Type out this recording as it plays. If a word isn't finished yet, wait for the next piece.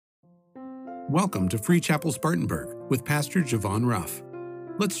Welcome to Free Chapel Spartanburg with Pastor Javon Ruff.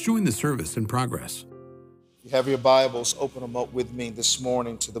 Let's join the service in progress. If you have your Bibles, open them up with me this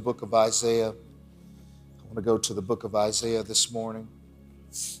morning to the book of Isaiah. I want to go to the book of Isaiah this morning.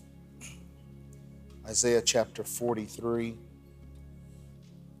 Isaiah chapter 43.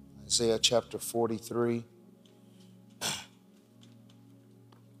 Isaiah chapter 43.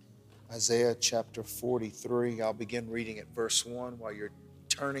 Isaiah chapter 43. I'll begin reading at verse 1 while you're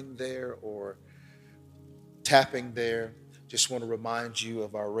turning there or tapping there. Just want to remind you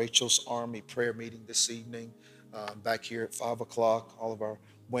of our Rachel's Army prayer meeting this evening back here at 5 o'clock. All of our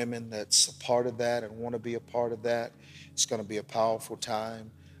women that's a part of that and want to be a part of that. It's going to be a powerful time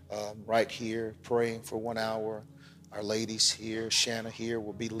right here praying for 1 hour. Our ladies here, Shanna here,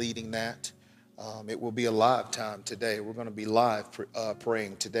 will be leading that. It will be a live time today. We're going to be live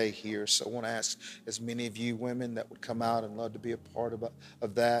praying today here. So I want to ask as many of you women that would come out and love to be a part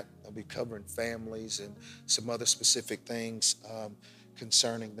of that. I'll be covering families and some other specific things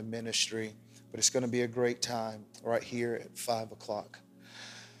concerning the ministry. But it's going to be a great time right here at 5 o'clock.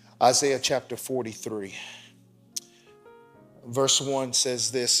 Isaiah chapter 43. Verse 1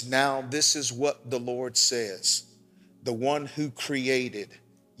 says this, "Now this is what the Lord says, the one who created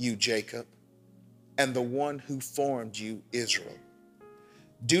you, Jacob, and the one who formed you, Israel.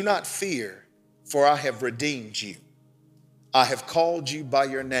 Do not fear, for I have redeemed you. I have called you by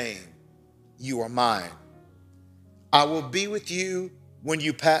your name. You are mine. I will be with you when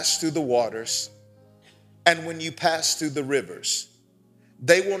you pass through the waters and when you pass through the rivers.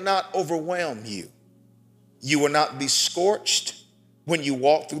 They will not overwhelm you. You will not be scorched when you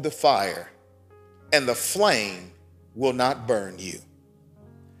walk through the fire, and the flame will not burn you."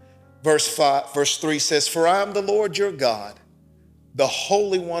 Verse 3 says, "For I am the Lord your God, the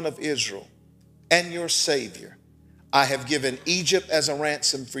Holy One of Israel, and your Savior. I have given Egypt as a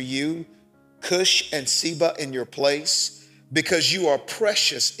ransom for you, Cush and Seba in your place, because you are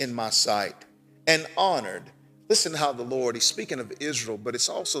precious in my sight and honored." Listen how the Lord, he's speaking of Israel, but it's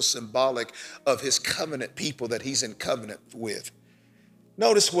also symbolic of his covenant people that he's in covenant with.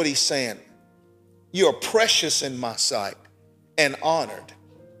 Notice what he's saying. You are precious in my sight and honored,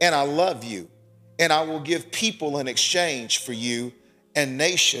 and I love you, and I will give people in exchange for you and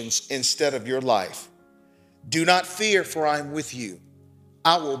nations instead of your life. Do not fear, for I am with you.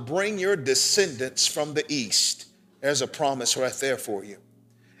 I will bring your descendants from the east. There's a promise right there for you.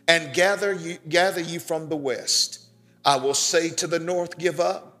 And gather you from the west. I will say to the north, give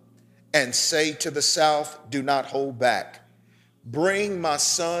up, and say to the south, do not hold back. Bring my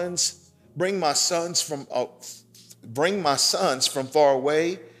sons from far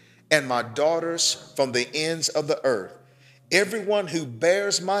away, and my daughters from the ends of the earth. Everyone who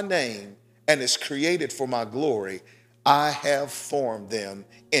bears my name and is created for my glory, I have formed them.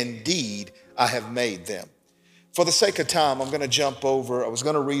 Indeed, I have made them. For the sake of time, I'm going to jump over. I was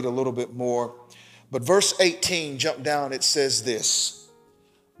going to read a little bit more. But verse 18, jump down, it says this.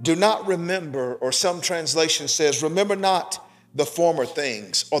 Do not remember, or some translation says, remember not the former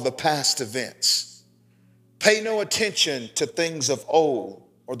things or the past events. Pay no attention to things of old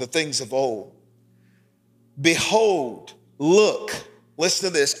or the things of old. Behold, look, listen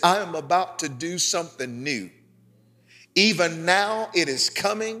to this. I am about to do something new. Even now it is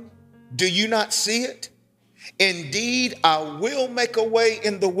coming. Do you not see it? Indeed, I will make a way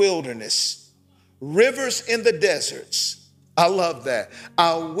in the wilderness, rivers in the deserts. I love that.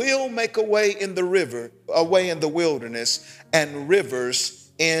 I will make a way in the wilderness, and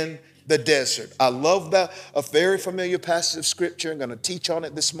rivers in the desert. I love that. A very familiar passage of scripture. I'm going to teach on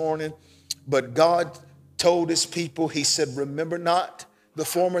it this morning. But God told his people, he said, remember not the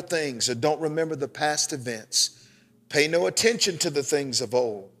former things, or don't remember the past events. Pay no attention to the things of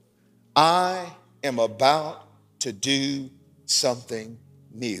old. I am about to do something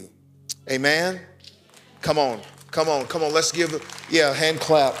new. Amen. Come on. Let's give a hand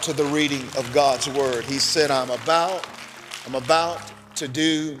clap to the reading of God's word. He said, I'm about to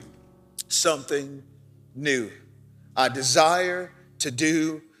do something new. I desire to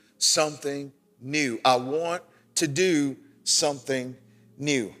do something new. I want to do something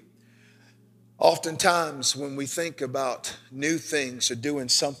new. Oftentimes when we think about new things or doing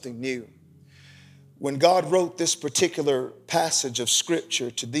something new, when God wrote this particular passage of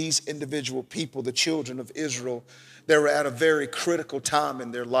scripture to these individual people, the children of Israel, they were at a very critical time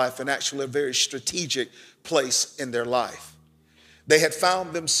in their life, and actually a very strategic place in their life. They had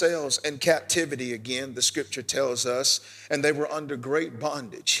found themselves in captivity again, the scripture tells us, and they were under great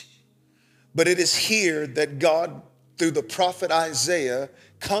bondage. But it is here that God, through the prophet Isaiah,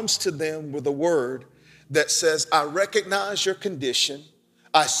 comes to them with a word that says, I recognize your condition.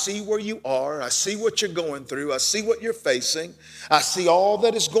 I see where you are. I see what you're going through. I see what you're facing. I see all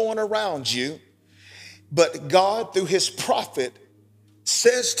that is going around you. But God, through his prophet,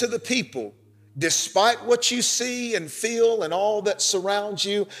 says to the people, despite what you see and feel and all that surrounds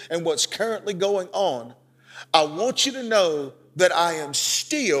you and what's currently going on, I want you to know that I am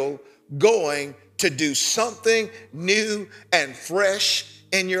still going to do something new and fresh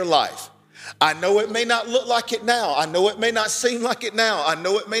in your life. I know it may not look like it now. I know it may not seem like it now. I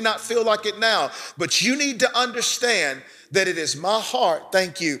know it may not feel like it now, but you need to understand that it is my heart,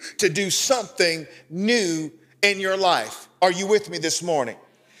 thank you, to do something new in your life. Are you with me this morning?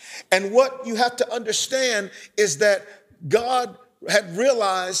 And what you have to understand is that God had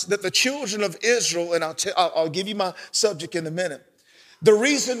realized that the children of Israel, and I'll give you my subject in a minute. The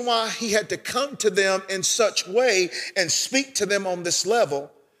reason why he had to come to them in such way and speak to them on this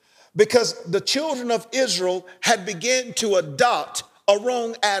level, because the children of Israel had begun to adopt a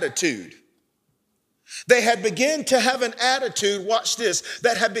wrong attitude. They had begun to have an attitude, watch this,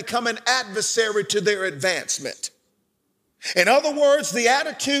 that had become an adversary to their advancement. In other words, the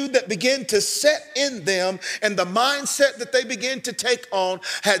attitude that began to set in them and the mindset that they began to take on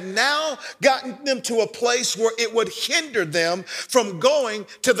had now gotten them to a place where it would hinder them from going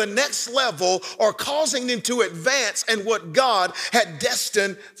to the next level or causing them to advance in what God had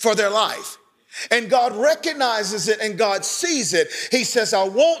destined for their life. And God recognizes it and God sees it. He says, I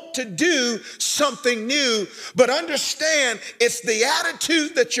want to do something new, but understand it's the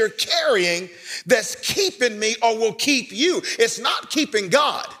attitude that you're carrying that's keeping me or will keep you. It's not keeping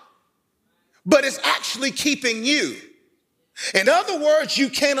God, but it's actually keeping you. In other words, you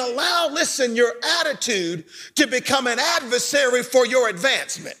can't allow, listen, your attitude to become an adversary for your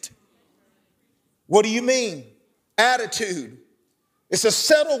advancement. What do you mean? Attitude. It's a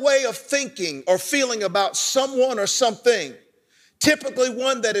settled way of thinking or feeling about someone or something, typically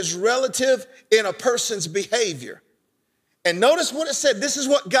one that is relative in a person's behavior. And notice what it said. This is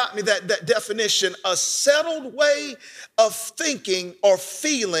what got me that definition: a settled way of thinking or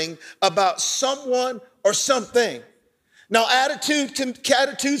feeling about someone or something. Now, attitudes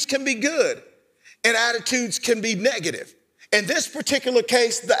can be good and attitudes can be negative. In this particular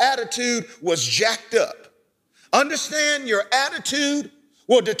case, the attitude was jacked up. Understand, your attitude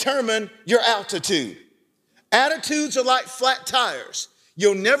will determine your altitude. Attitudes are like flat tires.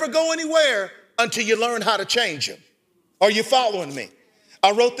 You'll never go anywhere until you learn how to change them. Are you following me?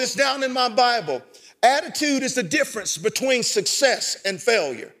 I wrote this down in my Bible. Attitude is the difference between success and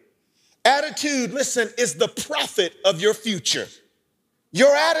failure. Attitude, listen, is the prophet of your future.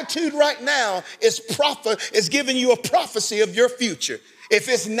 Your attitude right now is giving you a prophecy of your future. If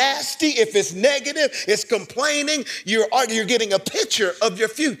it's nasty, if it's negative, it's complaining, you're getting a picture of your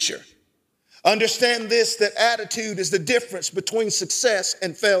future. Understand this, that attitude is the difference between success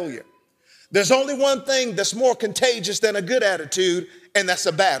and failure. There's only one thing that's more contagious than a good attitude, and that's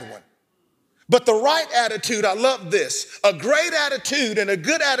a bad one. But the right attitude, I love this, a great attitude and a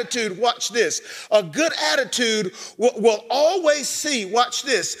good attitude, watch this, a good attitude will always see, watch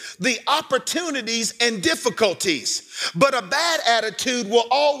this, the opportunities and difficulties. But a bad attitude will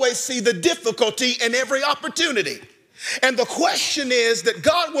always see the difficulty in every opportunity. And the question is that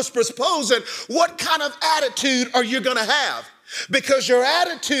God was proposing, what kind of attitude are you going to have? Because your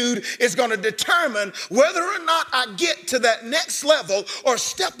attitude is going to determine whether or not I get to that next level or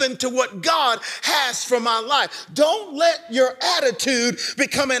step into what God has for my life. Don't let your attitude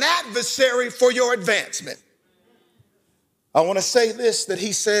become an adversary for your advancement. I want to say this, that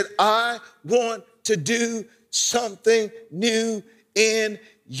he said, I want to do something new in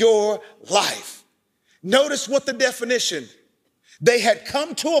your life. Notice what the definition. They had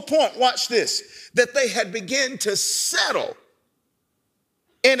come to a point, watch this, that they had begun to settle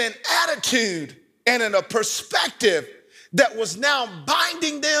in an attitude and in a perspective that was now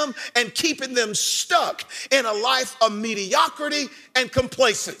binding them and keeping them stuck in a life of mediocrity and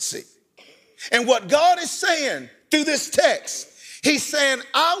complacency. And what God is saying through this text, he's saying,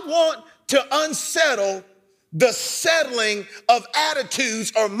 I want to unsettle the settling of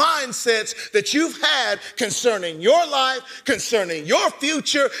attitudes or mindsets that you've had concerning your life, concerning your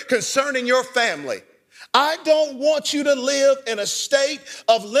future, concerning your family. I don't want you to live in a state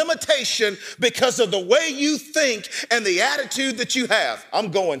of limitation because of the way you think and the attitude that you have.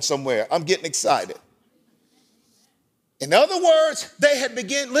 I'm going somewhere. I'm getting excited. In other words, they had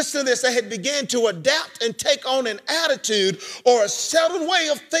begun to adapt and take on an attitude or a settled way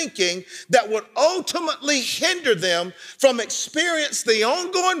of thinking that would ultimately hinder them from experiencing the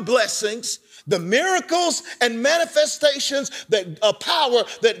ongoing blessings, the miracles and manifestations of power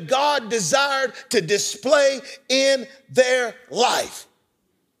that God desired to display in their life.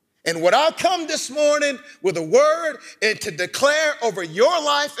 And what I come this morning with a word and to declare over your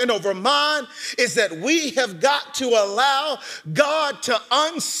life and over mine is that we have got to allow God to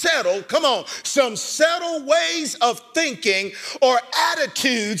unsettle, come on, some settled ways of thinking or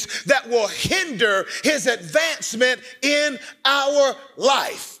attitudes that will hinder his advancement in our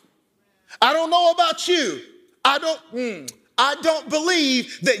life. I don't know about you. I don't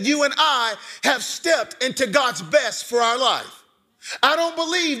believe that you and I have stepped into God's best for our life. I don't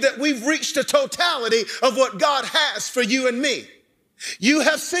believe that we've reached the totality of what God has for you and me. You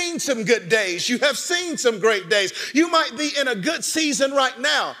have seen some good days. You have seen some great days. You might be in a good season right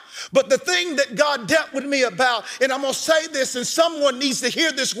now. But the thing that God dealt with me about, and I'm going to say this, and someone needs to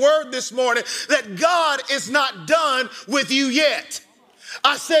hear this word this morning, that God is not done with you yet.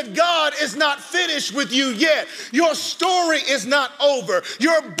 I said, God is not finished with you yet. Your story is not over.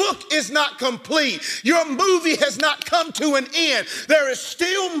 Your book is not complete. Your movie has not come to an end. There is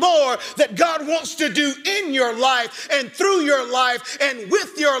still more that God wants to do in your life and through your life and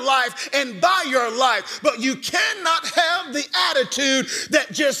with your life and by your life. But you cannot have the attitude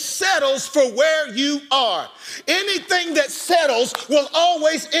that just settles for where you are. Anything that settles will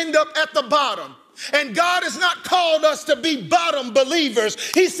always end up at the bottom. And God has not called us to be bottom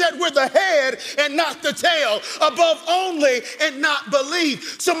believers. He said we're the head and not the tail, above only and not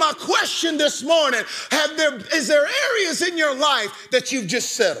beneath. So my question this morning, is there areas in your life that you've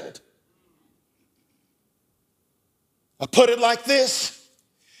just settled? I put it like this.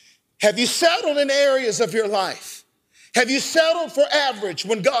 Have you settled in areas of your life? Have you settled for average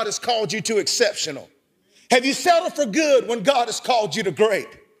when God has called you to exceptional? Have you settled for good when God has called you to great?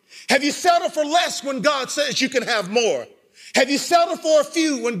 Have you settled for less when God says you can have more? Have you settled for a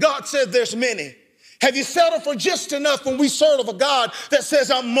few when God said there's many? Have you settled for just enough when we serve a God that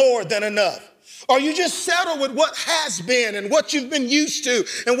says I'm more than enough? Or you just settle with what has been and what you've been used to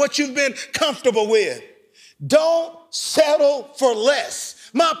and what you've been comfortable with? Don't settle for less.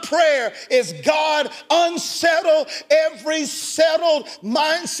 My prayer is, God, unsettle every settled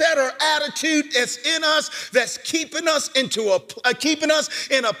mindset or attitude that's in us, that's keeping us in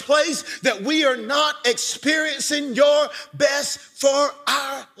a place that we are not experiencing your best for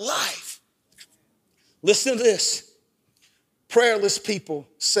our life. Listen to this. Prayerless people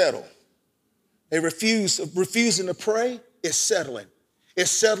settle. They refusing to pray is settling. It's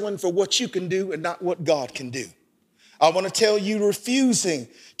settling for what you can do and not what God can do. I want to tell you, refusing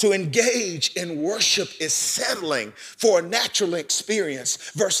to engage in worship is settling for a natural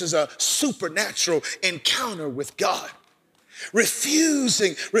experience versus a supernatural encounter with God.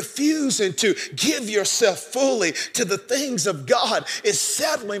 Refusing to give yourself fully to the things of God is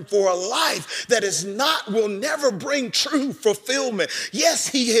settling for a life that will never bring true fulfillment. Yes,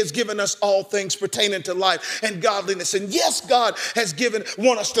 he has given us all things pertaining to life and godliness. And yes, God has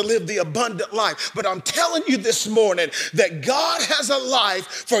want us to live the abundant life. But I'm telling you this morning that God has a life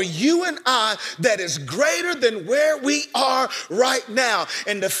for you and I that is greater than where we are right now.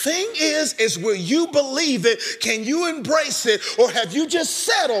 And the thing is will you believe it? Can you embrace it? Or have you just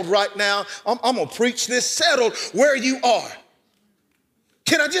settled right now? I'm going to preach this, settled where you are.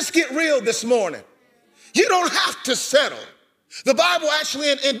 Can I just get real this morning? You don't have to settle. The Bible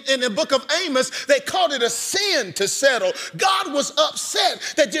actually in the book of Amos, they called it a sin to settle. God was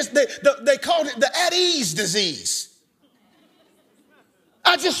upset that they called it the at ease disease.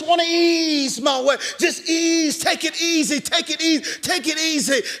 I just want to ease my way. Just ease, take it easy, take it easy, take it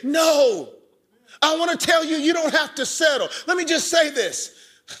easy. No. I want to tell you, you don't have to settle. Let me just say this.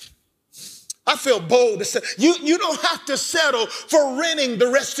 I feel bold to say, you don't have to settle for renting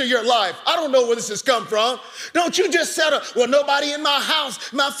the rest of your life. I don't know where this has come from. Don't you just settle, well, nobody in my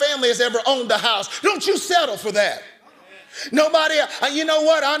house, my family has ever owned a house. Don't you settle for that. Nobody, you know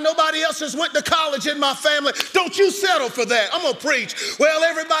what? Nobody else has went to college in my family. Don't you settle for that. I'm going to preach. Well,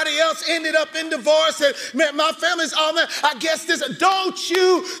 everybody else ended up in divorce and man, my family's all that. I guess this. Don't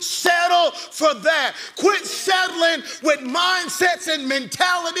you settle for that. Quit settling with mindsets and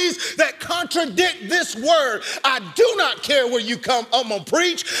mentalities that contradict this word. I do not care where you come. I'm going to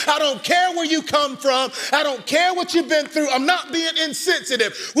preach. I don't care where you come from. I don't care what you've been through. I'm not being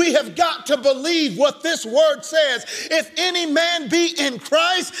insensitive. We have got to believe what this word says. If any man be in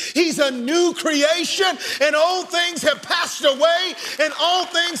Christ, he's a new creation, and old things have passed away and all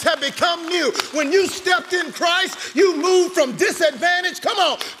things have become new. When you stepped in Christ, you moved from disadvantage, come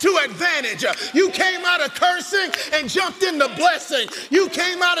on, to advantage. You came out of cursing and jumped into blessing. You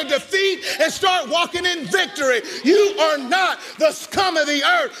came out of defeat and start walking in victory. You are not the scum of the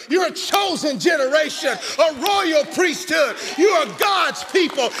earth. You're a chosen generation, a royal priesthood. You are God's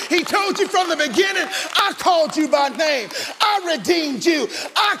people. He told you from the beginning, I called you by name. I redeemed you.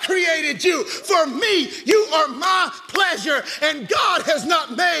 I created you. For me, you are my pleasure. And God has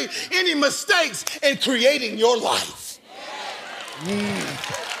not made any mistakes in creating your life.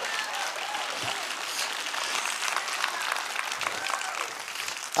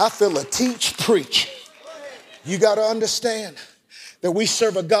 I feel a teach, preach. You got to understand that we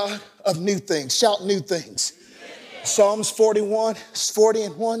serve a God of new things. Shout new things. Psalms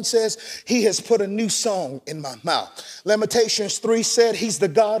 40:1 says, he has put a new song in my mouth. Lamentations 3 said, he's the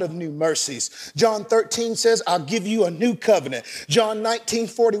God of new mercies. John 13 says, I'll give you a new covenant. John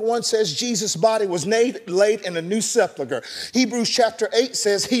 19:41 says, Jesus' body was laid in a new sepulcher. Hebrews chapter 8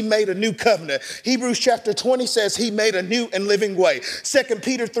 says, he made a new covenant. Hebrews chapter 20 says, he made a new and living way. 2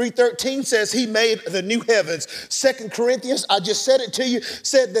 Peter 3:13 says, he made the new heavens. 2 Corinthians, I just said it to you,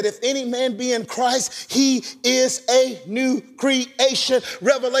 said that if any man be in Christ, he is a new creation.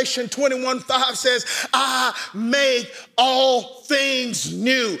 Revelation 21:5 says, I make all things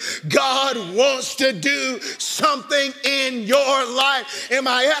new. God wants to do something in your life. Am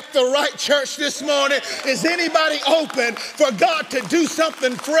I at the right church this morning? Is anybody open for God to do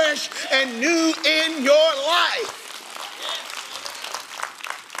something fresh and new in your life?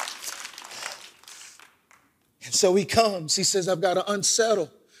 And so he comes. He says, I've got to unsettle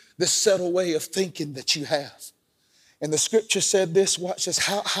this settled way of thinking that you have. And the scripture said this, watch this,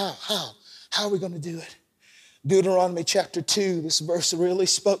 how are we going to do it? Deuteronomy chapter 2, this verse really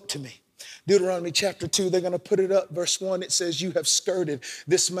spoke to me. Deuteronomy chapter 2, they're going to put it up. Verse 1, it says, you have skirted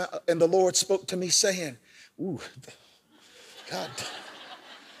this mountain. And the Lord spoke to me saying, ooh, God.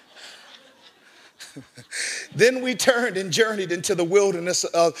 Then we turned and journeyed into the wilderness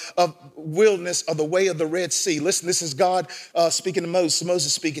of the way of the Red Sea. Listen, this is God speaking to Moses.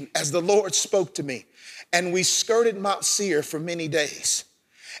 Moses speaking, as the Lord spoke to me. And we skirted Mount Seir for many days.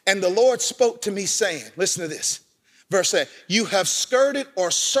 And the Lord spoke to me saying, listen to this, verse 8, you have skirted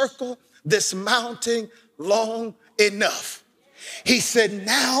or circled this mountain long enough. He said,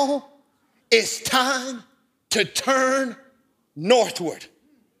 now it's time to turn northward.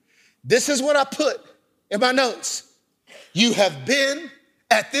 This is what I put in my notes. You have been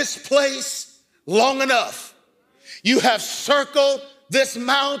at this place long enough. You have circled this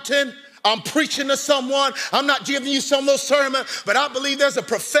mountain. I'm preaching to someone. I'm not giving you some little sermon, but I believe there's a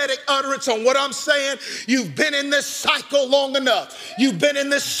prophetic utterance on what I'm saying. You've been in this cycle long enough. You've been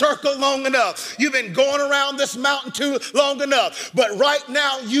in this circle long enough. You've been going around this mountain too long enough. But right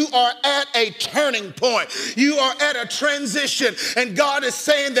now you are at a turning point. You are at a transition. And God is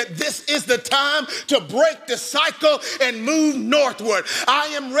saying that this is the time to break the cycle and move northward. I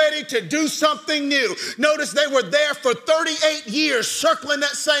am ready to do something new. Notice they were there for 38 years circling that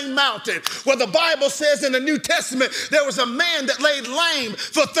same mountain. Well, the Bible says in the New Testament, there was a man that laid lame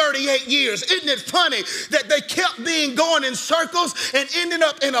for 38 years. Isn't it funny that they kept going in circles and ended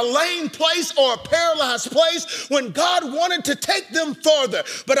up in a lame place or a paralyzed place when God wanted to take them further?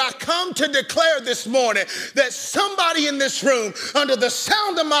 But I come to declare this morning that somebody in this room, under the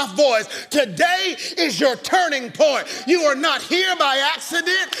sound of my voice, today is your turning point. You are not here by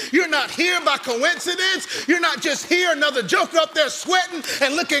accident. You're not here by coincidence. You're not just here, another joker up there sweating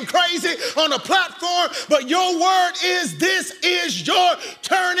and looking crazy on a platform, but your word is this is your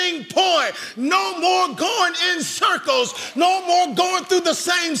turning point. No more going in circles, no more going through the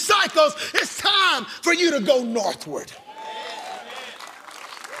same cycles. It's time for you to go northward.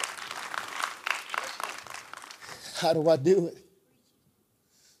 How do I do it?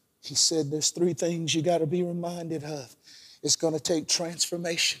 He said there's three things you got to be reminded of. It's going to take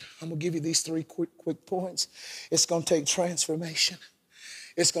transformation. I'm going to give you these three quick points. It's going to take transformation.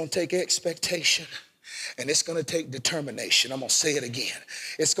 It's going to take expectation, and it's going to take determination. I'm going to say it again.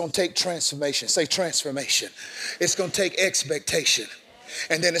 It's going to take transformation. Say transformation. It's going to take expectation,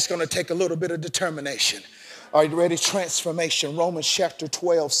 and then it's going to take a little bit of determination. Are you ready? Transformation. Romans chapter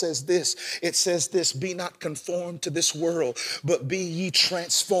 12 says this. It says this, be not conformed to this world, but be ye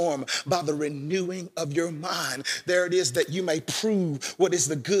transformed by the renewing of your mind. There it is, that you may prove what is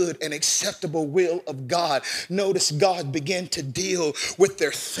the good and acceptable will of God. Notice God began to deal with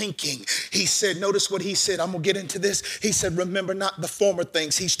their thinking. He said, notice what he said. I'm going to get into this. He said, remember not the former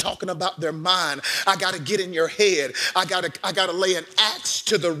things. He's talking about their mind. I got to get in your head. I got to lay an axe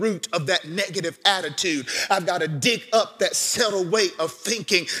to the root of that negative attitude. I've got to dig up that settled way of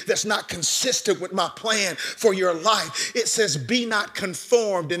thinking that's not consistent with my plan for your life. It says, be not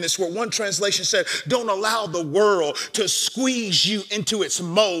conformed in this world. One translation said, don't allow the world to squeeze you into its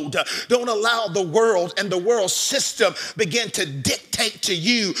mold. Don't allow the world and the world system begin to dictate dictate to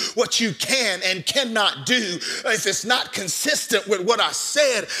you what you can and cannot do if it's not consistent with what I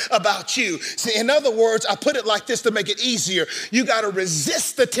said about you. See, in other words, I put it like this to make it easier. You got to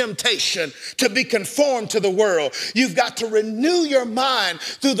resist the temptation to be conformed to the world. You've got to renew your mind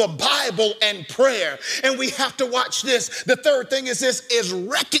through the Bible and prayer. And we have to watch this. The third thing is this, is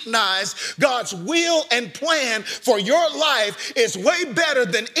recognize God's will and plan for your life is way better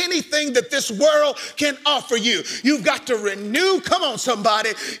than anything that this world can offer you. You've got to renew, come on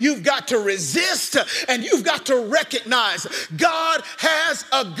somebody, you've got to resist, and you've got to recognize God has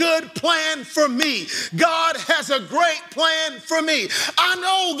a good plan for me. God has a great plan for me. I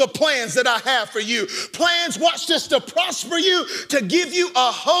know the plans that I have for you. Plans, watch this, to prosper you, to give you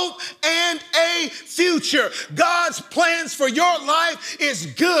a hope and a future. God's plans for your life is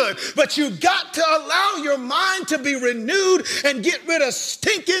good, but you got to allow your mind to be renewed and get rid of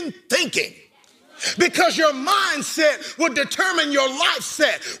stinking thinking. Because your mindset will determine your life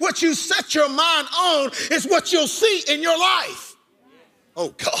set. What you set your mind on is what you'll see in your life. Oh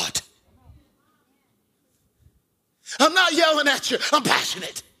God. I'm not yelling at you. I'm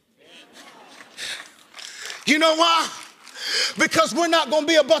passionate. You know why? Because we're not going to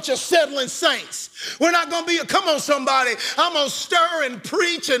be a bunch of settling saints. We're not going to be, come on somebody, I'm going to stir and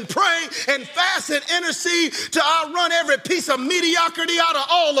preach and pray and fast and intercede till I run every piece of mediocrity out of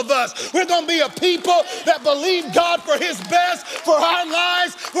all of us. We're going to be a people that believe God for his best, for our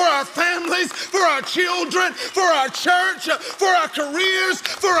lives, for our families, for our children, for our church, for our careers,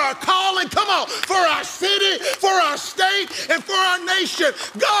 for our calling, come on, for our city, for our state, and for our nation.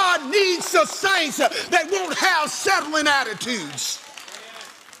 God needs the saints that won't have settling attitudes.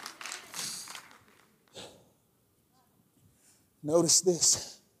 Notice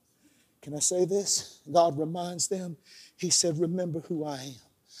this. Can I say this? God reminds them. He said, remember who I am.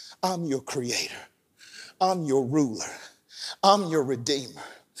 I'm your creator. I'm your ruler. I'm your redeemer.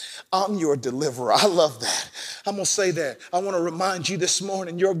 I'm your deliverer. I love that. I'm going to say that. I want to remind you this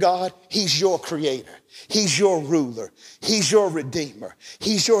morning, your God, he's your creator. He's your ruler. He's your redeemer.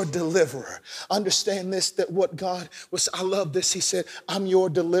 He's your deliverer. Understand this, that what God was, I love this. He said, I'm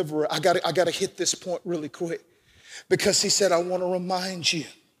your deliverer. I got to hit this point really quick. Because he said, I want to remind you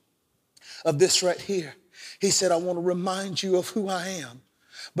of this right here. He said, I want to remind you of who I am.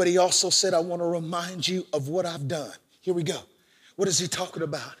 But he also said, I want to remind you of what I've done. Here we go. What is he talking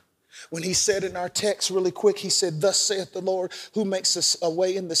about? When he said in our text really quick, he said, thus saith the Lord, who makes us a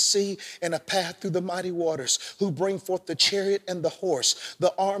way in the sea and a path through the mighty waters, who bring forth the chariot and the horse,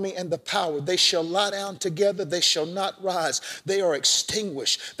 the army and the power. They shall lie down together. They shall not rise. They are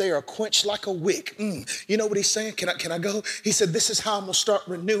extinguished. They are quenched like a wick. You know what he's saying? Can I go? He said, this is how I'm going to start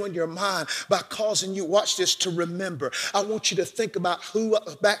renewing your mind by causing you, watch this, to remember. I want you to think about who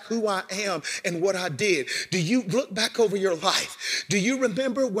I am and what I did. Do you look back over your life? Do you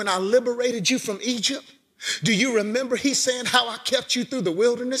remember when I liberated you from Egypt? Do you remember he's saying how I kept you through the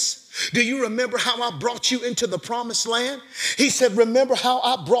wilderness? Do you remember how I brought you into the promised land? He said, remember how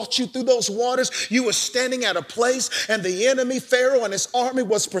I brought you through those waters? You were standing at a place and the enemy, Pharaoh and his army,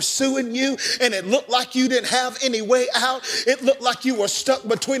 was pursuing you, and it looked like you didn't have any way out. It looked like you were stuck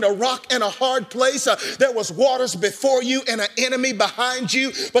between a rock and a hard place. There was waters before you and an enemy behind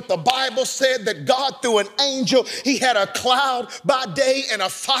you. But the Bible said that God, through an angel, he had a cloud by day and a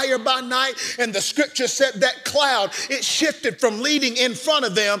fire by night. And the scripture said that cloud, it shifted from leading in front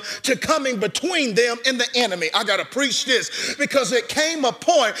of them to coming between them and the enemy. I got to preach this because it came a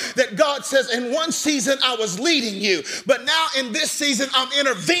point that God says, in one season I was leading you, but now in this season I'm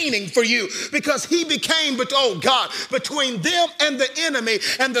intervening for you, because he became, between them and the enemy.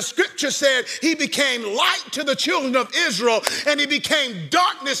 And the scripture said he became light to the children of Israel and he became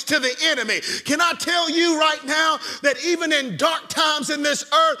darkness to the enemy. Can I tell you right now that even in dark times in this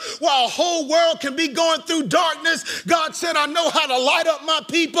earth, while a whole world can be going through darkness, God said, I know how to light up my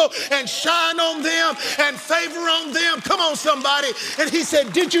people and shine on them and favor on them. Come on, somebody. And he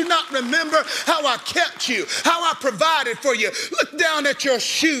said, did you not remember how I kept you, how I provided for you? Look down at your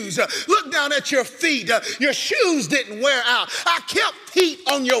shoes. Look down at your feet. Your shoes didn't wear out. I kept heat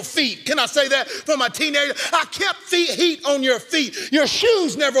on your feet. Can I say that for my teenager? I kept heat on your feet. Your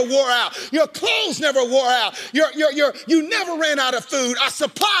shoes never wore out. Your clothes never wore out. You never ran out of food. I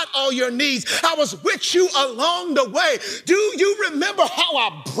supplied all your needs. I was with you along the way. Do you remember how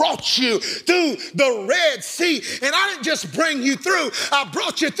I brought you through the Red Sea? And I didn't just bring you through. I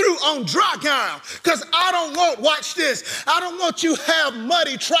brought you through on dry ground, because I don't want, watch this, I don't want you to have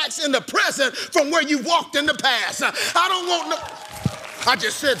muddy tracks in the present from where you walked in the past. I don't want no, I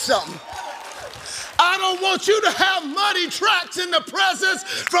just said something. I don't want you to have muddy tracks in the presence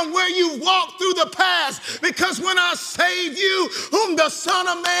from where you walked through the past, because when I save you, whom the Son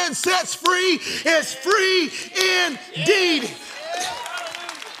of Man sets free is free indeed.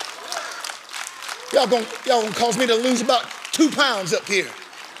 Y'all gonna cause me to lose about 2 pounds up here.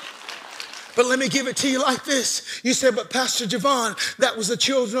 But let me give it to you like this. You said, but Pastor Javon, that was the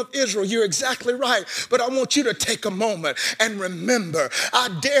children of Israel. You're exactly right. But I want you to take a moment and remember, I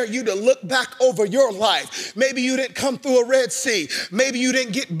dare you to look back over your life. Maybe you didn't come through a Red Sea. Maybe you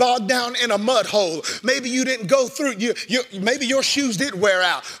didn't get bogged down in a mud hole. Maybe you didn't go through, maybe your shoes did wear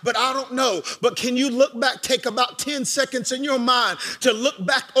out, but I don't know. But can you look back, take about 10 seconds in your mind to look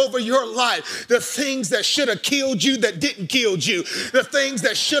back over your life, the things that should have killed you that didn't kill you, the things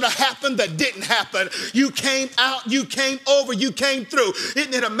that should have happened that didn't happen. You came out, you came over, you came through.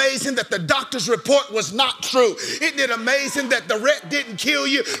 Isn't it amazing that the doctor's report was not true? Isn't it amazing that the wreck didn't kill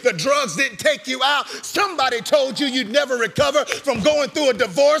you, the drugs didn't take you out? Somebody told you you'd never recover from going through a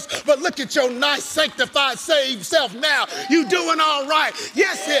divorce, but look at your nice, sanctified, saved self now. You doing all right.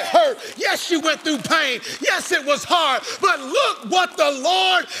 Yes, it hurt. Yes, you went through pain. Yes, it was hard, but look what the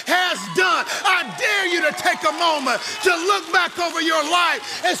Lord has done. I dare you to take a moment to look back over your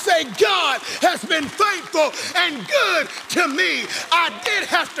life and say, God has been faithful and good to me. I did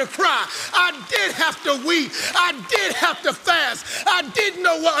have to cry. I did have to weep. I did have to fast. I didn't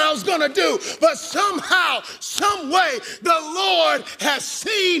know what I was going to do, but somehow, some way, the Lord has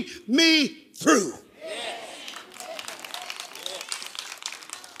seen me through.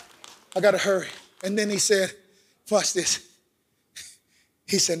 I got to hurry. And then he said, watch this.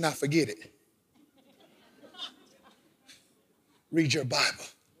 He said, now forget it. Read your Bible.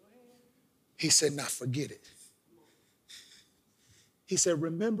 He said, now forget it. He said,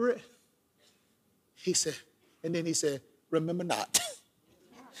 remember it. He said, and then he said, remember not.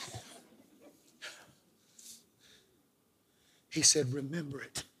 He said, remember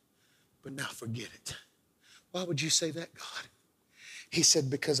it, but now forget it. Why would you say that, God? He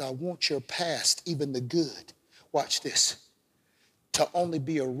said, because I want your past, even the good, watch this, to only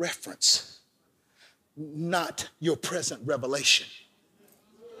be a reference, not your present revelation.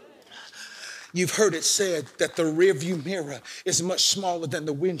 You've heard it said that the rearview mirror is much smaller than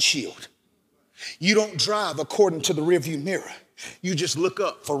the windshield. You don't drive according to the rearview mirror. You just look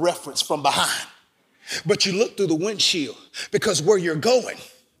up for reference from behind. But you look through the windshield because where you're going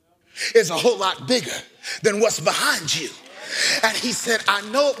is a whole lot bigger than what's behind you. And he said, I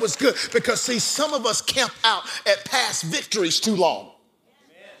know it was good because, see, some of us camp out at past victories too long.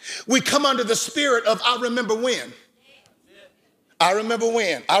 We come under the spirit of I remember when. I remember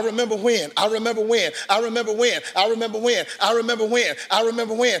when, I remember when, I remember when, I remember when, I remember when, I remember when, I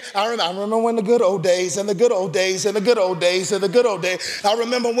remember when, I remember when the good old days and the good old days and the good old days and the good old days. I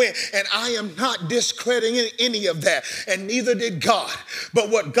remember when, and I am not discrediting any of that, and neither did God. But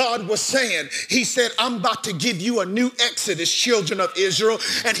what God was saying, he said, I'm about to give you a new exodus, children of Israel.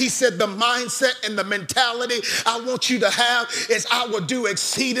 And he said, the mindset and the mentality I want you to have is I will do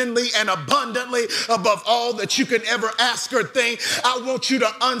exceedingly and abundantly above all that you can ever ask or think. I want you to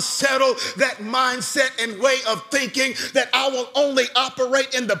unsettle that mindset and way of thinking that I will only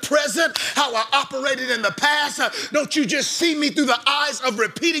operate in the present how I operated in the past. Don't you just see me through the eyes of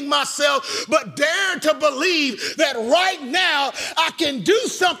repeating myself, but dare to believe that right now I can do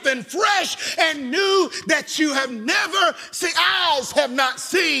something fresh and new that you have never seen, eyes have not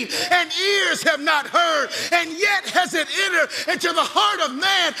seen, and ears have not heard, and yet has it entered into the heart of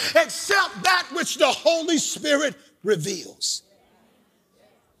man except that which the Holy Spirit reveals.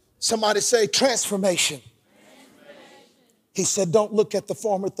 Somebody say transformation. He said, don't look at the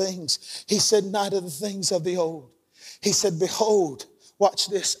former things. He said, neither the things of the old. He said, behold, watch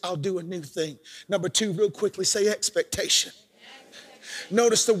this, I'll do a new thing. Number 2, real quickly, say expectation.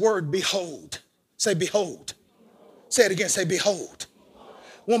 Notice the word behold. Say behold. Say it again, say behold.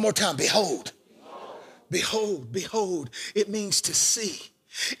 One more time, behold. Behold, behold. It means to see.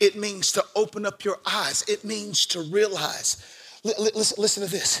 It means to open up your eyes. It means to realize. Listen to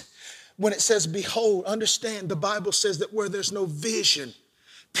this. When it says behold, understand the Bible says that where there's no vision,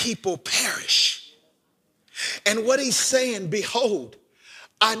 people perish. And what he's saying, behold,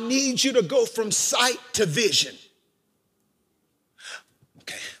 I need you to go from sight to vision.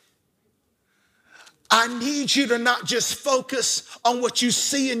 Okay. I need you to not just focus on what you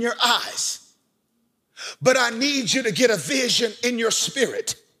see in your eyes, but I need you to get a vision in your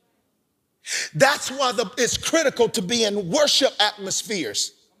spirit. That's why it's critical to be in worship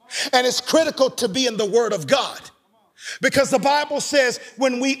atmospheres. And it's critical to be in the Word of God. Because the Bible says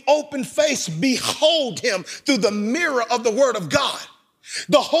when we open face, behold him through the mirror of the Word of God.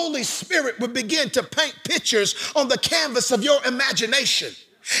 The Holy Spirit would begin to paint pictures on the canvas of your imagination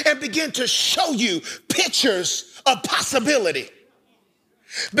and begin to show you pictures of possibility.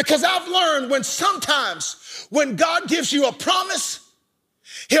 Because I've learned when God gives you a promise,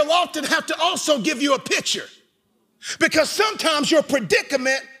 he'll often have to also give you a picture. Because sometimes your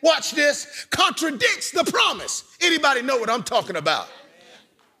predicament, watch this, contradicts the promise. Anybody know what I'm talking about?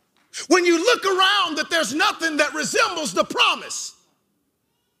 When you look around, that there's nothing that resembles the promise.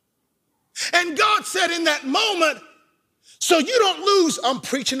 And God said in that moment, so you don't lose, I'm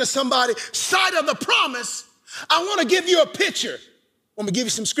preaching to somebody, sight of the promise, I want to give you a picture. Want me to give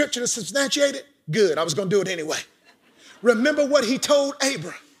you some scripture to substantiate it? Good, I was going to do it anyway. Remember what he told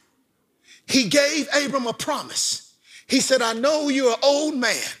Abram. He gave Abram a promise. He said, I know you're an old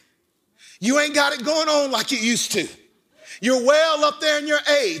man. You ain't got it going on like you used to. You're well up there in your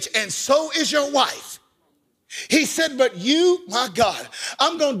age, and so is your wife. He said, but you, my God,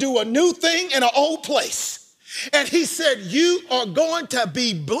 I'm going to do a new thing in an old place. And he said, you are going to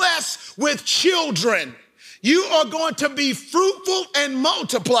be blessed with children. You are going to be fruitful and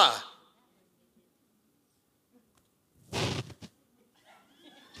multiply.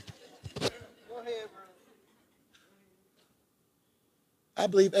 I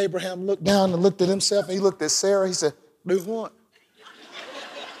believe Abraham looked down and looked at himself, and he looked at Sarah. He said, do what?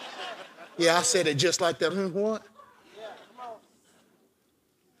 Yeah, I said it just like that. What?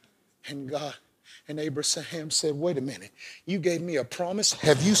 And God and Abraham said, wait a minute. You gave me a promise.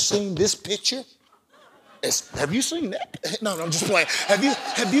 Have you seen this picture? Have you seen that? No, I'm just playing.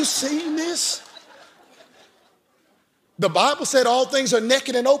 Have you seen this? The Bible said all things are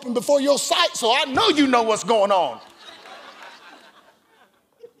naked and open before your sight, so I know you know what's going on.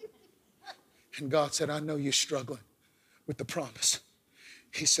 And God said, I know you're struggling with the promise.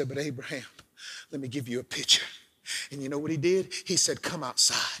 He said, but Abraham, let me give you a picture. And you know what he did? He said, come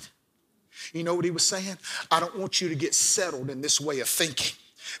outside. You know what he was saying? I don't want you to get settled in this way of thinking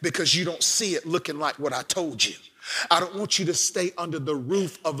because you don't see it looking like what I told you. I don't want you to stay under the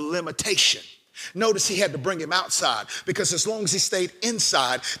roof of limitation. Notice he had to bring him outside because as long as he stayed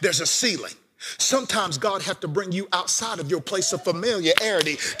inside, there's a ceiling. Sometimes God has to bring you outside of your place of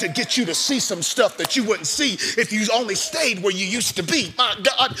familiarity to get you to see some stuff that you wouldn't see if you only stayed where you used to be. My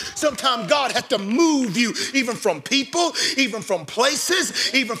God, sometimes God has to move you even from people, even from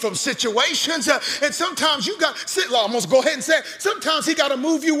places, even from situations. And sometimes you got, almost go ahead and say, sometimes he got to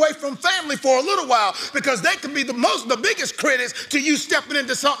move you away from family for a little while because they can be the biggest critics to you stepping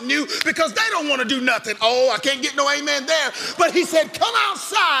into something new because they don't want to do nothing. Oh, I can't get no amen there. But he said, come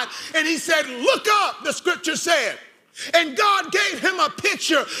outside. And he said, look up, the scripture said. And God gave him a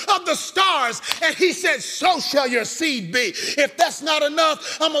picture of the stars. And he said, so shall your seed be. If that's not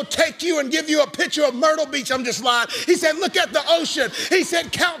enough, I'm going to take you and give you a picture of Myrtle Beach. I'm just lying. He said, look at the ocean. He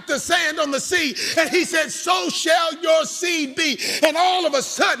said, count the sand on the sea. And he said, so shall your seed be. And all of a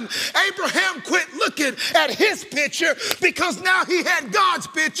sudden, Abraham quit looking at his picture because now he had God's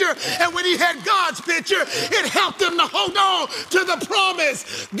picture. And when he had God's picture, it helped him to hold on to the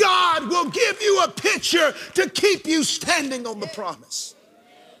promise. God will give you a picture to keep you standing on the promise.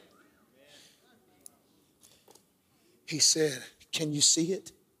 He said, can you see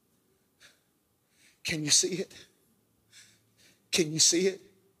it? Can you see it? Can you see it?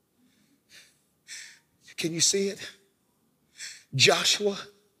 Can you see it? Joshua,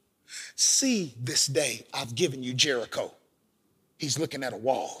 see this day I've given you Jericho. He's looking at a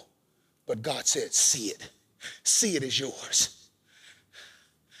wall, but God said, see it. See it as yours.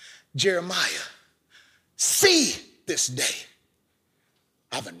 Jeremiah, see this day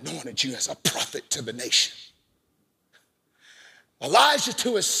I've anointed you as a prophet to the nation. Elijah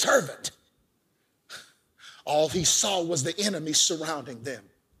to his servant, all he saw was the enemy surrounding them.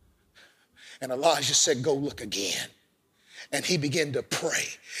 And Elijah said, go look again. And he began to pray.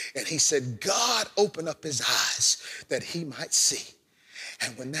 And he said, God, open up his eyes that he might see.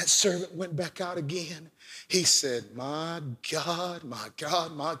 And when that servant went back out again, he said, my God, my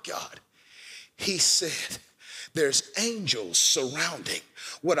God, my God. He said, there's angels surrounding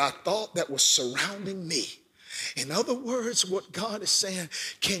what I thought that was surrounding me. In other words, what God is saying,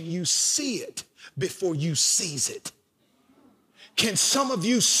 can you see it before you seize it? Can some of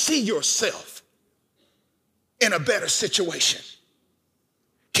you see yourself in a better situation?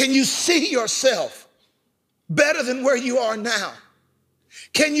 Can you see yourself better than where you are now?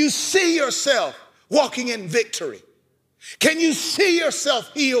 Can you see yourself walking in victory? Can you see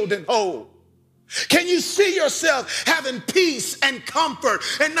yourself healed and whole? Can you see yourself having peace and comfort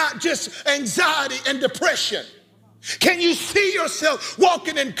and not just anxiety and depression? Can you see yourself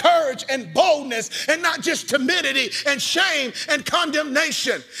walking in courage and boldness and not just timidity and shame and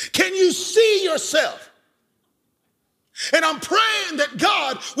condemnation? Can you see yourself? And I'm praying that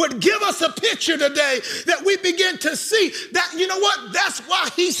God would give us a picture today that we begin to see that, you know what? That's why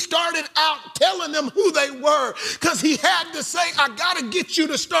he started out telling them who they were, because he had to say, I got to get you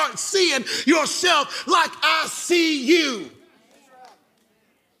to start seeing yourself like I see you.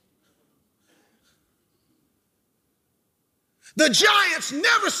 The giants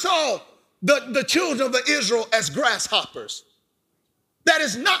never saw the children of Israel as grasshoppers. That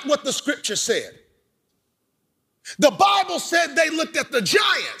is not what the scripture said. The Bible said they looked at the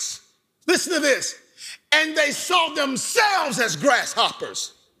giants, listen to this, and they saw themselves as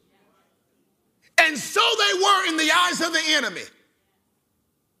grasshoppers. And so they were in the eyes of the enemy.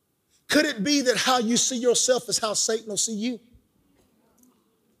 Could it be that how you see yourself is how Satan will see you?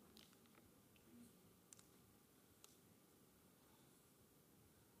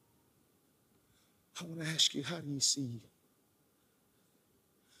 I want to ask you, how do you see you?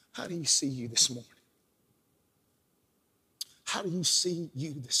 How do you see you this morning? How do you see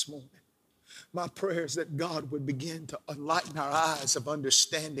you this morning? My prayer is that God would begin to enlighten our eyes of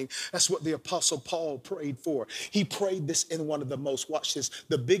understanding. That's what the Apostle Paul prayed for. He prayed this in one of the most, watch this,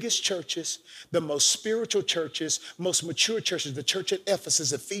 the biggest churches, the most spiritual churches, most mature churches, the church at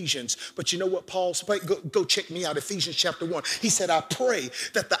Ephesus, Ephesians. But you know what Paul prayed? Go check me out, Ephesians chapter 1. He said, I pray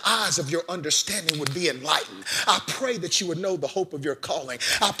that the eyes of your understanding would be enlightened. I pray that you would know the hope of your calling.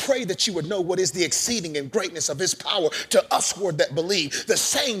 I pray that you would know what is the exceeding and greatness of his power to usward that believe. The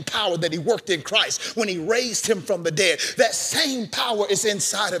same power that he worked in Christ when he raised him from the dead. That same power is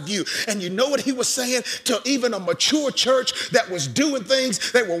inside of you. And you know what he was saying to even a mature church that was doing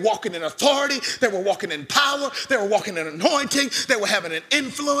things? They were walking in authority. They were walking in power. They were walking in anointing. They were having an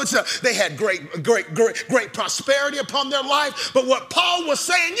influence. They had great prosperity upon their life. But what Paul was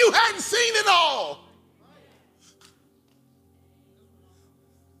saying, you hadn't seen it all.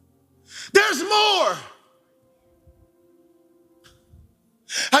 There's more.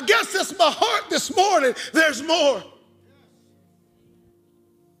 I guess that's my heart this morning. There's more.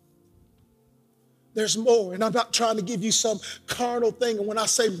 There's more. And I'm not trying to give you some carnal thing. And when I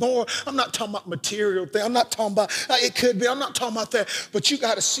say more, I'm not talking about material thing. I'm not talking about, it could be, I'm not talking about that. But you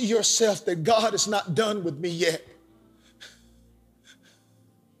got to see yourself that God is not done with me yet.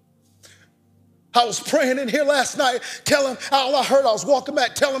 I was praying in here last night, telling, all I heard, I was walking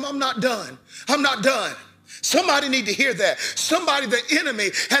back, telling him I'm not done. I'm not done. Somebody need to hear that. Somebody, the enemy,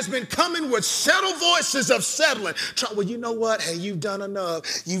 has been coming with subtle voices of settling. Well, you know what? Hey, you've done enough.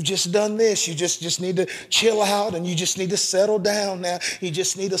 You've just done this. You just need to chill out, and you just need to settle down now. You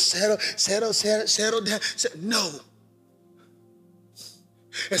just need to settle down. No.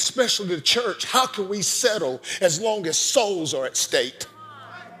 Especially the church. How can we settle as long as souls are at stake?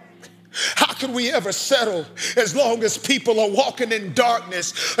 How can we ever settle as long as people are walking in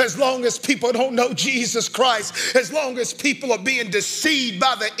darkness, as long as people don't know Jesus Christ, as long as people are being deceived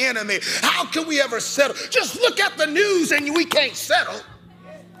by the enemy? How can we ever settle? Just look at the news and we can't settle.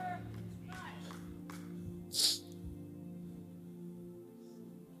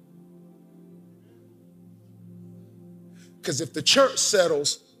 Because if the church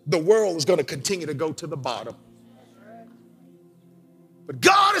settles, the world is going to continue to go to the bottom. But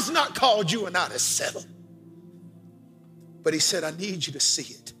God has not called you and I to settle. But he said, I need you to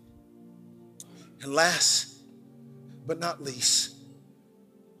see it. And last but not least,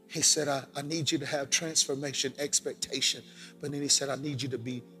 he said, I need you to have transformation, expectation. But then he said, I need you to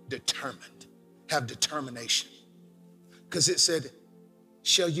be determined, have determination. Because it said,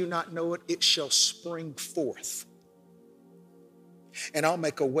 shall you not know it? It shall spring forth. And I'll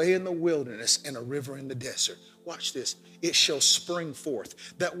make a way in the wilderness and a river in the desert. Watch this. It shall spring forth.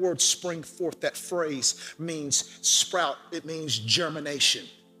 That word spring forth, that phrase means sprout. It means germination.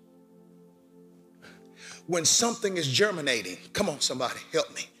 When something is germinating, come on somebody,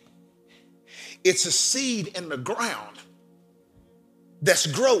 help me. It's a seed in the ground that's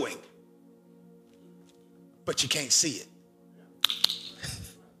growing, but you can't see it.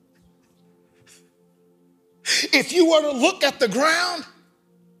 If you were to look at the ground,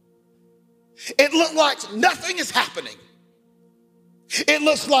 it looked like nothing is happening. It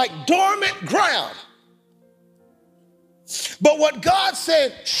looks like dormant ground. But what God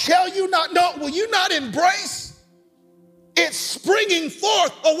said, shall you not know, will you not embrace? It's springing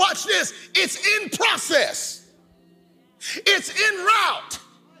forth. Or watch this, it's in process. It's en route.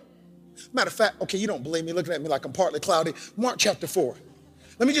 Matter of fact, okay, you don't believe me, looking at me like I'm partly cloudy. Mark chapter 4.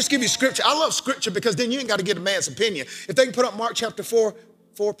 Let me just give you scripture. I love scripture because then you ain't got to get a man's opinion. If they can put up Mark chapter 4,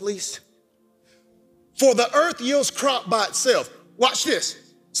 please. For the earth yields crop by itself. Watch this.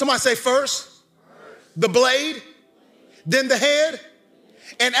 Somebody say first, the blade, then the head,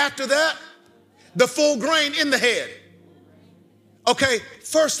 and after that, the full grain in the head. Okay,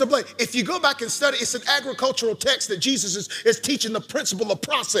 first the blade. If you go back and study, it's an agricultural text that Jesus is teaching the principle of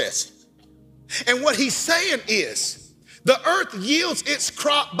process. And what he's saying is, the earth yields its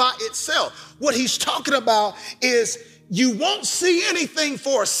crop by itself. What he's talking about is you won't see anything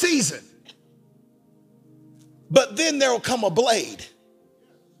for a season, but then there will come a blade.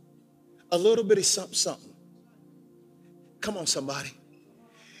 A little bitty something, something. Come on, somebody.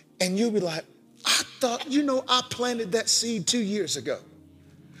 And you'll be like, I thought, I planted that seed 2 years ago.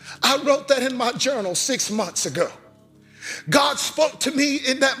 I wrote that in my journal 6 months ago. God spoke to me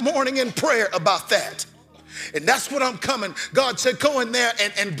in that morning in prayer about that. And that's what I'm coming. God said, go in there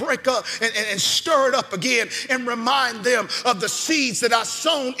and break up and stir it up again and remind them of the seeds that I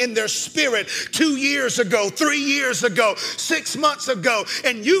sown in their spirit 2 years ago, 3 years ago, 6 months ago,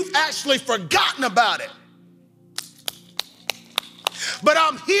 and you've actually forgotten about it. But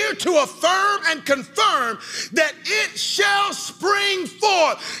I'm here to affirm and confirm that it shall spring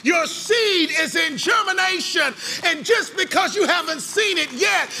forth. Your seed is in germination. And just because you haven't seen it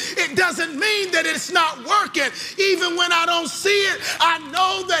yet, it doesn't mean that it's not working. Even when I don't see it, I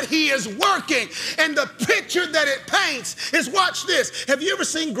know that he is working. And the picture that it paints is, watch this. Have you ever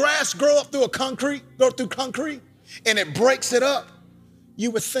seen grass grow up through concrete and it breaks it up?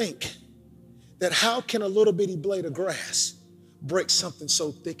 You would think that how can a little bitty blade of grass break something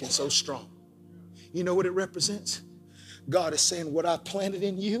so thick and so strong? You know what it represents? God is saying, what I planted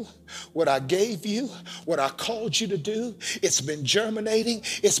in you, what I gave you, what I called you to do, it's been germinating,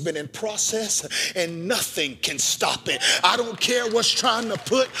 it's been in process, and nothing can stop it. I don't care what's trying to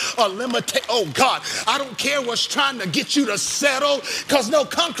put or limitate. Oh God, I don't care what's trying to get you to settle, because no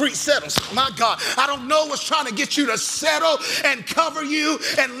concrete settles. My God, I don't know what's trying to get you to settle and cover you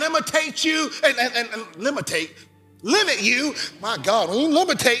and limitate you and limit you. My God, when you're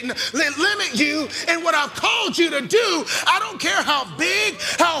limit you in what I've called you to do. I don't care how big,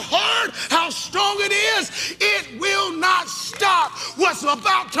 how hard, how strong it is. It will not stop what's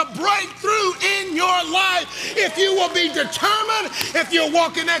about to break through in your life. If you will be determined, if you'll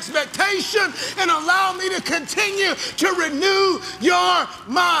walk in expectation and allow me to continue to renew your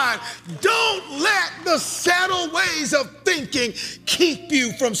mind. Don't let the settled ways of thinking keep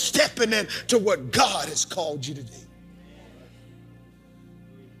you from stepping into what God has called you to do.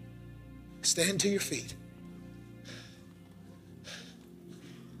 Stand to your feet.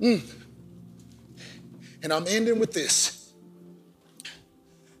 And I'm ending with this.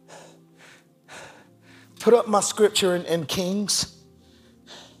 Put up my scripture in Kings.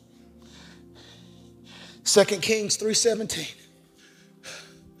 2 Kings 3:17.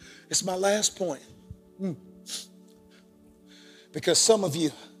 It's my last point. Because some of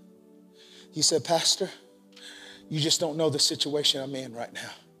you said, Pastor, you just don't know the situation I'm in right now.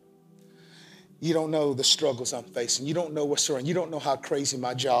 You don't know the struggles I'm facing. You don't know what's wrong. You don't know how crazy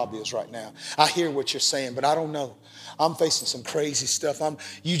my job is right now. I hear what you're saying, but I don't know. I'm facing some crazy stuff.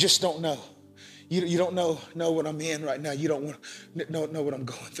 You just don't know. You don't know what I'm in right now. You don't know what I'm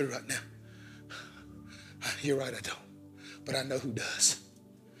going through right now. You're right, I don't. But I know who does.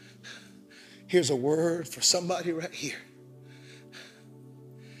 Here's a word for somebody right here.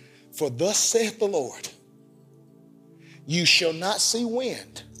 For thus saith the Lord, you shall not see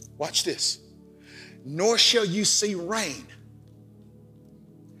wind. Watch this. Nor shall you see rain.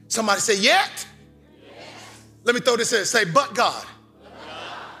 Somebody say, yet? Yes. Let me throw this in. Say, but God.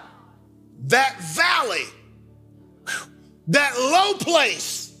 That valley, that low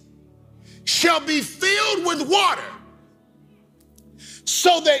place shall be filled with water,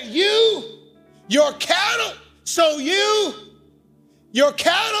 so that your cattle,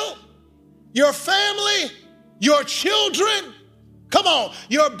 your family, your children, come on,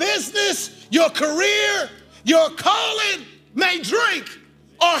 your business, your career, your calling may drink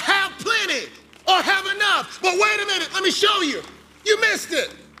or have plenty or have enough. But wait a minute, let me show you. You missed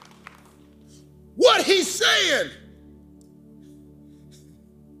it. What he's saying,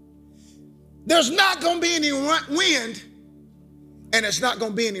 there's not going to be any wind and there's not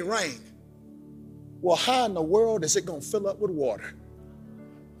going to be any rain. Well, how in the world is it going to fill up with water?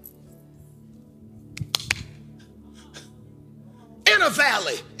 In a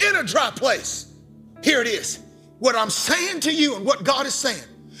valley, in a dry place. Here it is. What I'm saying to you and what God is saying,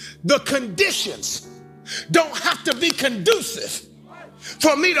 the conditions don't have to be conducive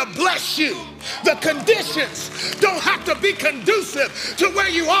for me to bless you. The conditions don't have to be conducive to where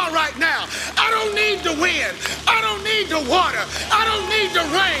you are right now. I don't need the wind. I don't need the water. I don't need the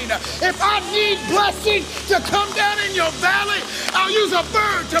rain. If I need blessing to come down in your valley, I'll use a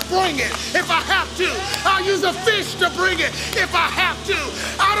bird to bring it if I have to. I'll use a fish to bring it if I have to.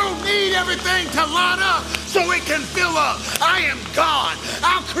 I don't need everything to line up so it can fill up. I am God.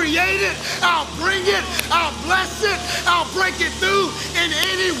 I'll create it. I'll bring it. I'll bless it. I'll break it through in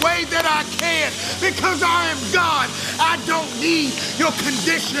any way that I can because I am God. I don't need your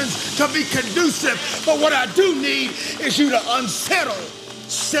conditions to be conducive, but what I do need is you to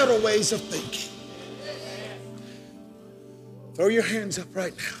settle ways of thinking. Throw your hands up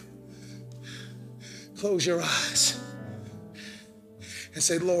right now. Close your eyes and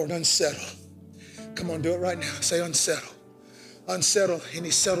say, Lord, unsettle. Come on, do it right now. Say unsettle. Unsettle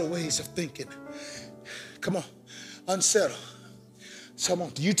any settled ways of thinking. Come on, unsettle. So come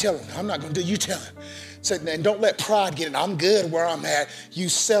on, you tell him. I'm not going to do, you tell him. Say, and don't let pride get in. I'm good where I'm at. You're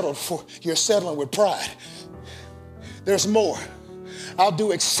settling with pride. There's more. I'll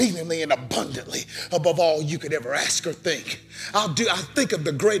do exceedingly and abundantly above all you could ever ask or think. I'll think of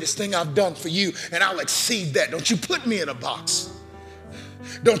the greatest thing I've done for you, and I'll exceed that. Don't you put me in a box.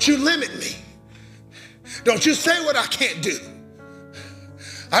 Don't you limit me. Don't you say what I can't do.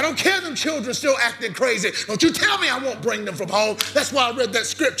 I don't care them children still acting crazy. Don't you tell me I won't bring them from home. That's why I read that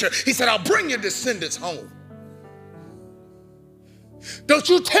scripture. He said, I'll bring your descendants home. Don't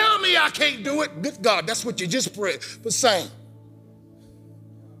you tell me I can't do it. Good God, that's what you just was saying.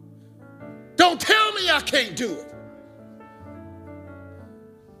 Don't tell me I can't do it.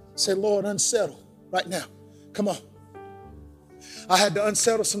 Say, Lord, unsettle right now. Come on. I had to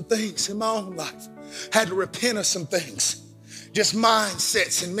unsettle some things in my own life. Had to repent of some things. Just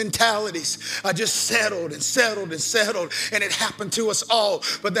mindsets and mentalities. I just settled, and it happened to us all.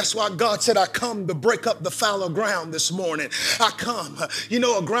 But that's why God said, I come to break up the fallow ground this morning. I come. You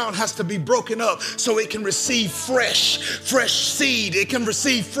know, a ground has to be broken up so it can receive fresh seed. It can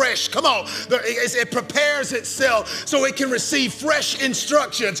receive fresh. Come on. It prepares itself so it can receive fresh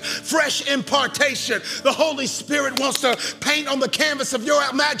instructions, fresh impartation. The Holy Spirit wants to paint on the canvas of your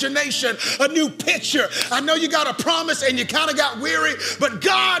imagination a new picture. I know you got a promise and you kind of got weary, but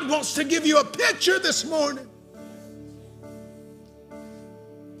God wants to give you a picture this morning.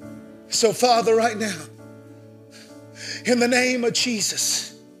 So, Father, right now, in the name of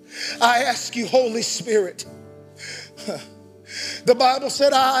Jesus, I ask you, Holy Spirit, the Bible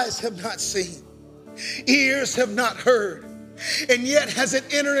said eyes have not seen, ears have not heard, and yet has it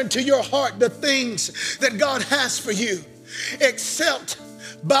entered into your heart the things that God has for you, except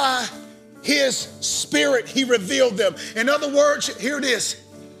by His Spirit, He revealed them. In other words, here it is.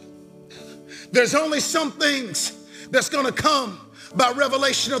 There's only some things that's going to come by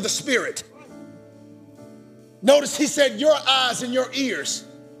revelation of the Spirit. Notice He said your eyes and your ears.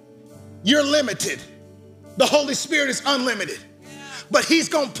 You're limited. The Holy Spirit is unlimited. But He's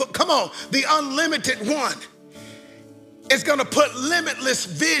going to put, come on, the unlimited one is going to put limitless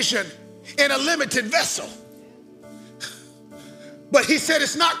vision in a limited vessel. But He said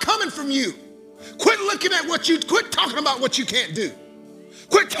it's not coming from you. Quit looking at quit talking about what you can't do.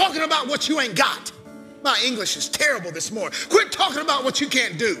 Quit talking about what you ain't got. My English is terrible this morning. Quit talking about what you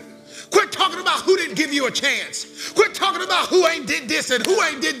can't do. Quit talking about who didn't give you a chance. Quit talking about who ain't did this and who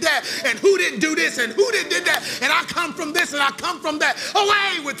ain't did that and who didn't do this and who didn't did that and I come from this and I come from that.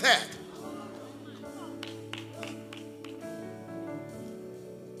 Away with that.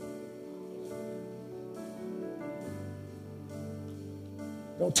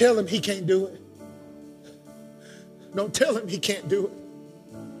 Don't tell him he can't do it. Don't tell him he can't do it.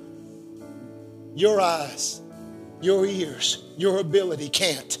 Your eyes, your ears, your ability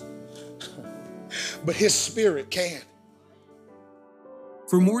can't. But His Spirit can.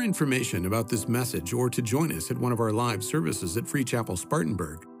 For more information about this message or to join us at one of our live services at Free Chapel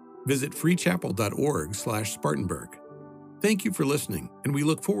Spartanburg, visit freechapel.org/Spartanburg. Thank you for listening, and we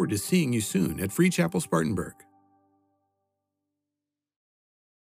look forward to seeing you soon at Free Chapel Spartanburg.